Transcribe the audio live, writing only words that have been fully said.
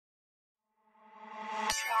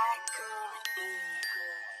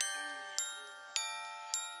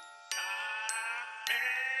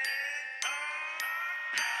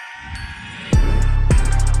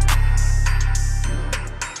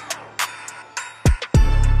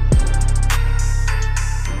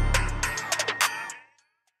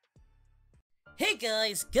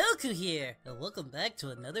guys, Goku here, and welcome back to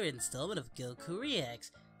another installment of Goku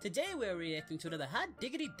Reacts. Today we're reacting to another Hot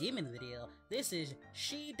Diggity Demon video. This is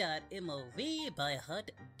SHED.MOV by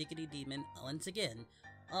Hot Diggity Demon once again.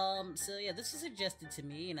 So yeah, this was suggested to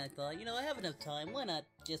me, and I thought, you know, I have enough time, why not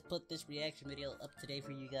just put this reaction video up today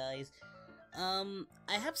for you guys. I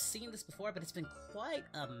have seen this before, but it's been quite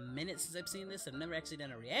a minute since I've seen this. I've never actually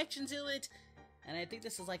done a reaction to it, and I think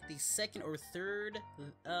this is like the second or third,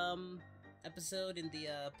 episode in the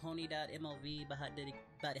pony.mov by Hot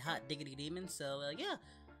Diggity Demon. So yeah,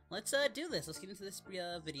 let's do this. Let's get into this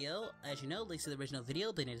video. As you know, links to the original video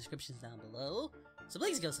will be in the descriptions down below. So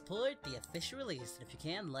please go support the official release. And if you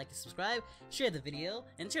can, like and subscribe, share the video,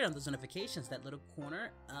 and turn on those notifications, that little corner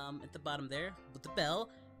at the bottom there with the bell.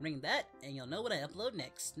 Ring that, and you'll know when I upload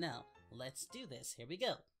next. Now, let's do this. Here we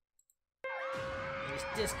go. There's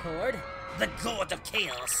Discord, the God of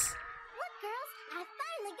Chaos.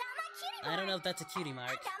 I don't know if that's a cutie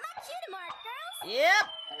mark. I got my cutie mark, girls. Yep.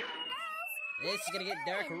 Girls. It's gonna get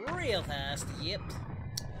dark real fast. Yep.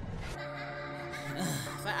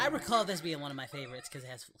 I recall this being one of my favorites because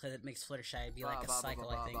it makes Fluttershy be like a cycle,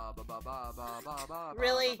 I think.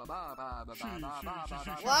 Really? Why?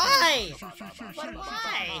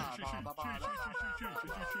 But why?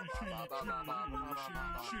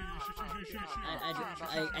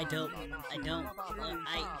 I don't.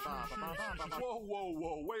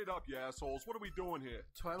 Whoa, wait up, you assholes. What are we doing here?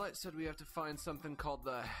 Twilight said we have to find something called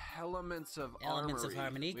the Elements of Elements of Armory.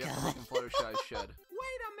 Harmony. We have to look in Fluttershy's shed.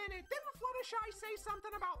 Wait a minute, didn't Fluttershy say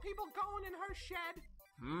something about people going in her shed?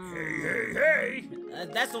 Hey!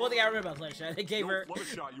 That's the one thing I remember about Fluttershy. They gave her,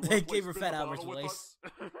 they gave her Fat Albert's voice.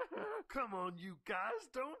 Come on, you guys,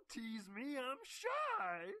 don't tease me. I'm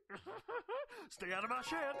shy. Stay out of my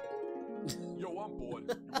shed. Yo, I'm bored.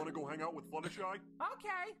 You want to go hang out with Fluttershy?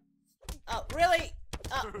 Okay. Oh, really?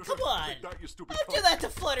 Come on! Take that, you stupid Don't do cunt. that to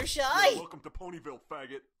Fluttershy! Yeah, welcome to Ponyville,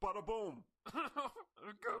 faggot. Bada boom.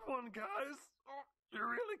 Good one, guys. You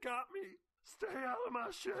really got me. Stay out of my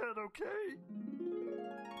shed, okay?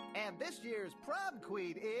 And this year's prom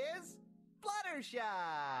queen is Fluttershy.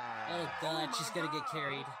 Oh god, she's gonna get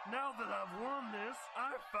carried. Now that I've won this,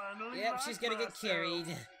 I finally Yep, like she's gonna get myself.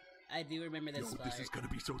 carried. I do remember this part. This is gonna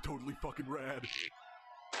be so totally fucking rad.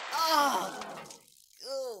 Oh!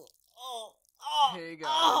 Oh! Oh! Oh! Hey guys,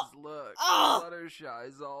 Oh! look. Oh!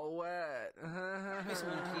 Fluttershy's all wet. Makes me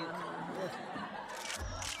wanna puke. Ugh.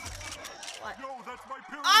 What? Yo, that's my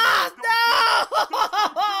period. Ah! Don't No! touch my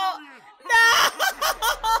period. No!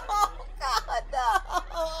 God, no!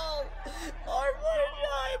 Poor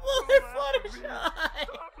Fluttershy! Poor Fluttershy!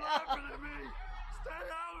 Stop laughing at me! Stay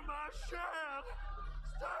out of my shed!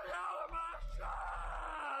 Stay out of my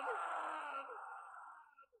shed!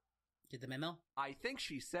 Get the memo? I think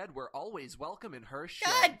she said we're always welcome in her shed.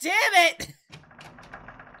 God damn it!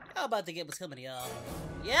 How about to get what's coming to y'all?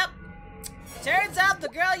 Yep. Turns out the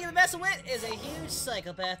girl you're messing with is a huge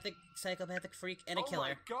psychopathic freak and a killer. Oh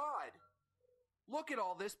my god! Look at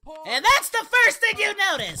all this porn! And that's the first thing you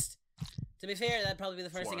noticed! To be fair, that'd probably be the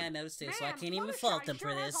first thing I noticed too, so I can't even fault them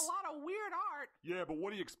for this. Has a lot of weird art. Yeah, but what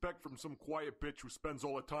do you expect from some quiet bitch who spends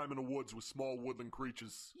all her time in the woods with small woodland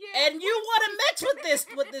creatures? Yeah. And you want to mix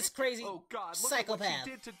with this crazy Oh god, look psychopath. at what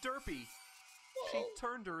she did to Derpy. She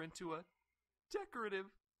turned her into a decorative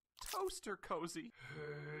toaster cozy.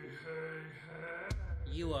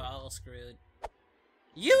 You are all screwed.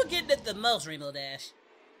 You getting it the most, Rainbow Dash.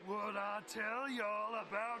 What I tell y'all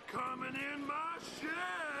about coming in my shed?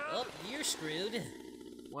 Oh, you're screwed.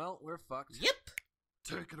 Well, we're fucked. Yep.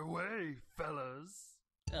 Take it away, fellas.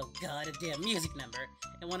 Oh god, a damn music number.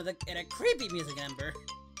 And a creepy music number.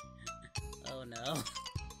 Oh no.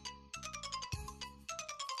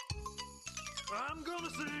 I'm gonna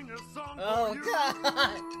sing a song Oh for you.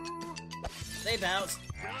 god. They bounce.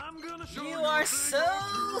 And I'm gonna show You you are a so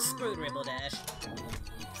thing. screwed, Rainbow Dash.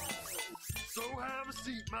 So have a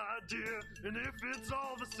seat, my dear, and if it's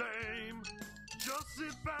all the same, just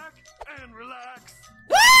sit back and relax.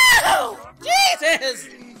 Woo! Jesus!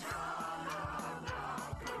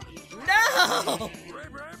 No!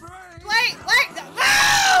 Wait!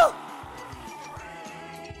 No!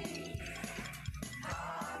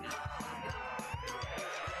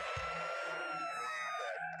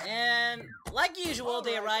 And like usual,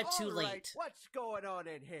 they arrived too late. What's going on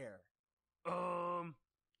in here?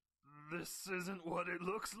 This isn't what it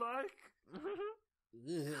looks like.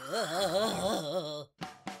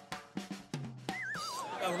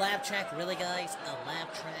 A lab track, really, guys? A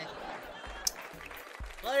lab track.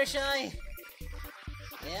 Fluttershy.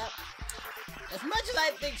 Yep. As much as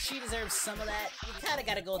I think she deserves some of that, you kinda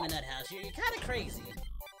gotta go in the nut house. You're kinda crazy.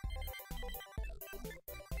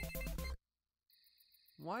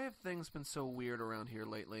 Why have things been so weird around here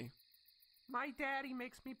lately? My daddy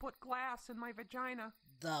makes me put glass in my vagina.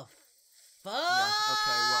 The fuck? Yeah,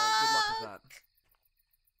 okay, well, good luck with that.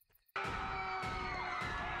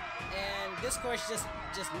 And Discord's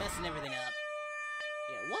just messing everything up.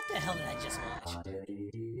 Yeah, what the hell did I just watch?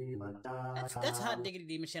 That's Hot Diggity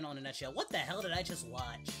Demon Channel in a nutshell. What the hell did I just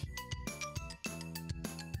watch?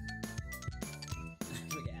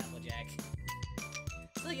 Forget Applejack.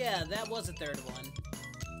 So yeah, that was the third one.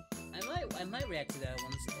 I might react to that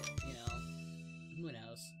one, you know. Who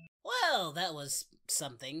knows? Well, that was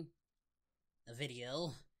something. A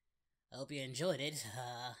video. I hope you enjoyed it.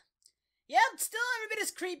 Yeah, still every bit as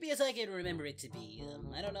creepy as I can remember it to be.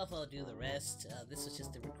 I don't know if I'll do the rest. This was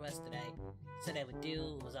just a request that I said I would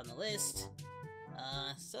do. It was on the list.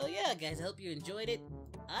 So yeah, guys, I hope you enjoyed it.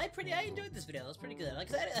 I enjoyed this video. It was pretty good. Like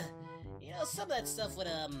I said, you know, some of that stuff with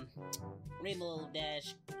Rainbow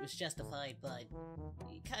Dash was justified, but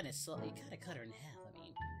you kind of cut her in half. I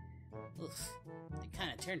mean, oof, it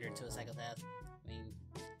kind of turned her into a psychopath. I mean,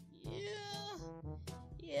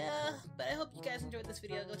 yeah, but I hope you guys enjoyed this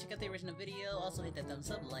video. Go check out the original video. Also hit that thumbs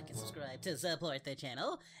up, like, and subscribe to support the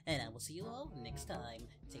channel. And I will see you all next time.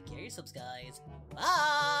 Take care of yourselves, guys.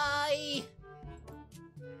 Bye!